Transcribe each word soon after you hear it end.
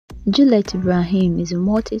Juliet Ibrahim is a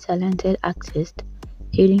multi-talented artist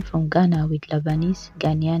hailing from Ghana with Lebanese,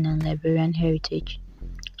 Ghanaian and Liberian heritage.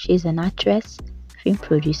 She is an actress, film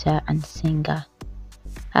producer and singer.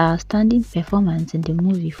 Her outstanding performance in the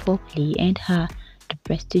movie Foreplay earned her the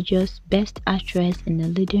prestigious Best Actress in a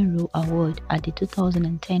Leading Role award at the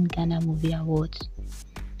 2010 Ghana Movie Awards.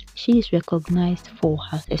 She is recognized for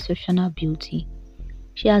her exceptional beauty.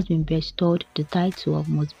 She has been bestowed the title of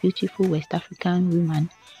Most Beautiful West African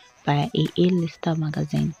Woman by a A-lister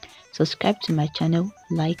magazine. Subscribe to my channel,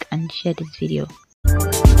 like and share this video.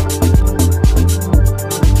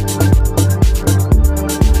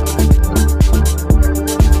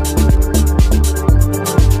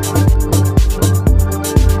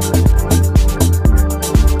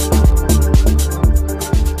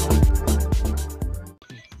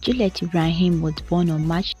 Juliet Ibrahim was born on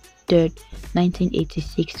March 3,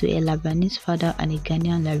 1986 to a Lebanese father and a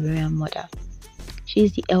Ghanaian Liberian mother. She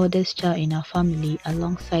is the eldest child in her family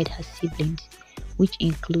alongside her siblings, which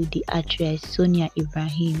include the actress Sonia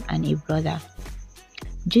Ibrahim and a brother.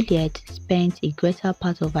 Juliet spent a greater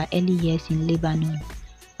part of her early years in Lebanon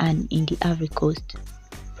and in the Ivory Coast,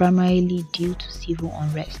 primarily due to civil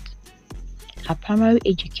unrest. Her primary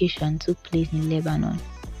education took place in Lebanon,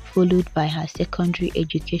 followed by her secondary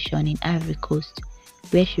education in Ivory Coast,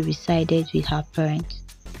 where she resided with her parents.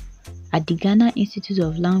 At the Ghana Institute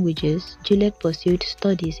of Languages, Juliet pursued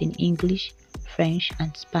studies in English, French,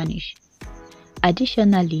 and Spanish.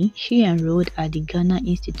 Additionally, she enrolled at the Ghana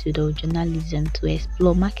Institute of Journalism to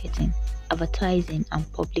explore marketing, advertising,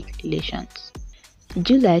 and public relations.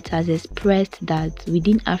 Juliet has expressed that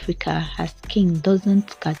within Africa, her skin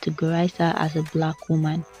doesn't categorize her as a black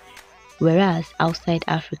woman, whereas outside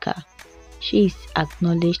Africa, she is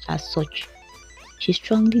acknowledged as such. She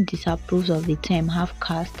strongly disapproves of the term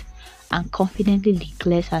half-caste and confidently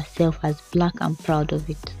declares herself as black and proud of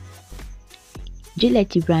it.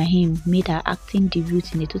 Juliet Ibrahim made her acting debut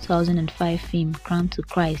in the 2005 film Crowned to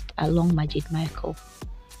Christ along Majid Michael.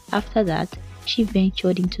 After that, she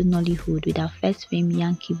ventured into Nollywood with her first film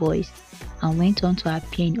Yankee Boys and went on to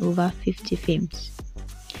appear in over 50 films.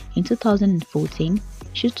 In 2014,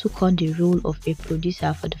 she took on the role of a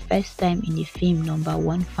producer for the first time in the film Number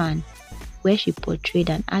One Fan, where she portrayed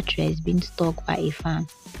an actress being stalked by a fan.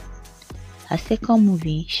 Her second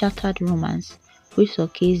movie, Shattered Romance, which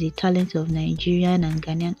showcased the talent of Nigerian and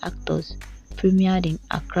Ghanaian actors, premiered in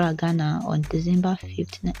Accra, Ghana on December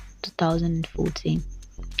 5, 2014,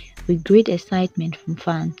 with great excitement from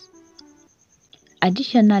fans.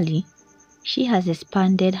 Additionally, she has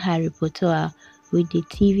expanded her repertoire with the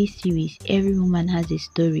TV series Every Woman Has a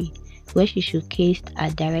Story, where she showcased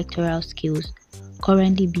her directorial skills,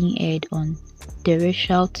 currently being aired on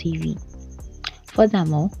terrestrial TV.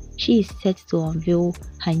 Furthermore, she is set to unveil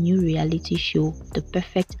her new reality show, The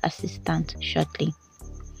Perfect Assistant, shortly.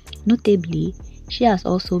 Notably, she has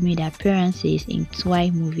also made appearances in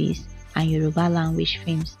Twi movies and Yoruba language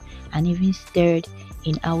films, and even starred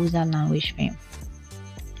in Hausa language film.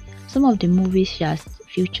 Some of the movies she has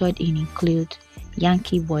featured in include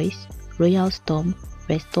Yankee Boys, Royal Storm,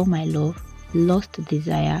 Restore My Love, Lost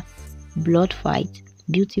Desire, Blood Fight,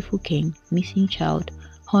 Beautiful King, Missing Child,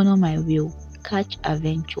 Honor My Will, Catch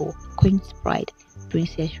Adventure, Queen's Pride,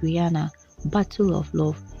 Princess Rihanna, Battle of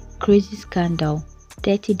Love, Crazy Scandal,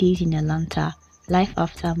 30 Days in Atlanta, Life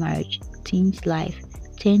After Marriage, Teens Life,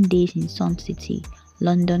 10 Days in Sun City,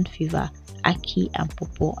 London Fever, Aki and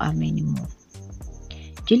Popo, and many more.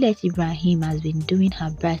 Juliet Ibrahim has been doing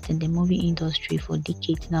her best in the movie industry for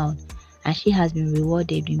decades now, and she has been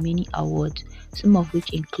rewarded with many awards, some of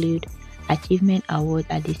which include Achievement Award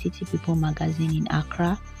at the City People magazine in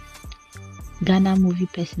Accra, Ghana Movie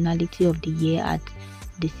Personality of the Year at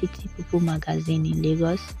the City People magazine in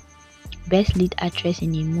Lagos, Best Lead Actress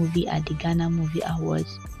in a Movie at the Ghana Movie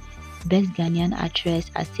Awards, Best Ghanaian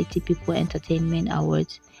Actress at City People Entertainment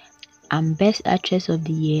Awards, and Best Actress of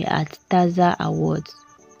the Year at Taza Awards.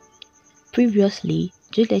 Previously,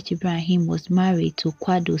 Juliet Ibrahim was married to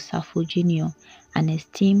Kwado Safo Jr., an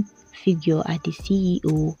esteemed figure at the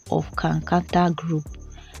CEO of Kankanta Group,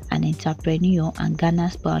 an entrepreneur and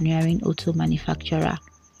Ghana's pioneering auto manufacturer.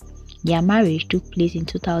 Their marriage took place in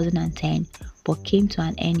 2010 but came to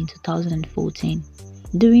an end in 2014.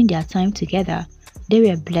 During their time together, they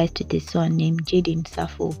were blessed with a son named Jaden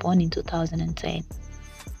Safo, born in 2010.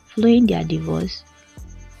 Following their divorce,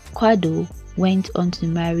 Kwado went on to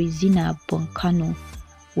marry Zina Bonkano,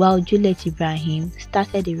 while Juliet Ibrahim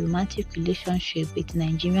started a romantic relationship with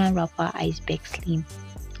Nigerian rapper Iceberg Slim.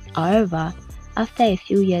 However, after a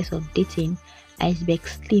few years of dating, Iceberg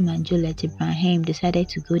Slim and Juliet Ibrahim decided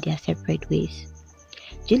to go their separate ways.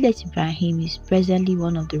 Juliet Ibrahim is presently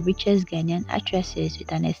one of the richest Ghanaian actresses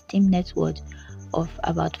with an estimated net worth of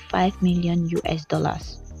about 5 million US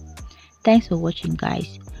dollars. Thanks for watching,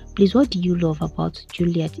 guys. Please, what do you love about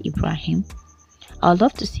Juliet Ibrahim? I would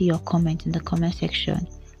love to see your comment in the comment section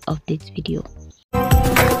of this video.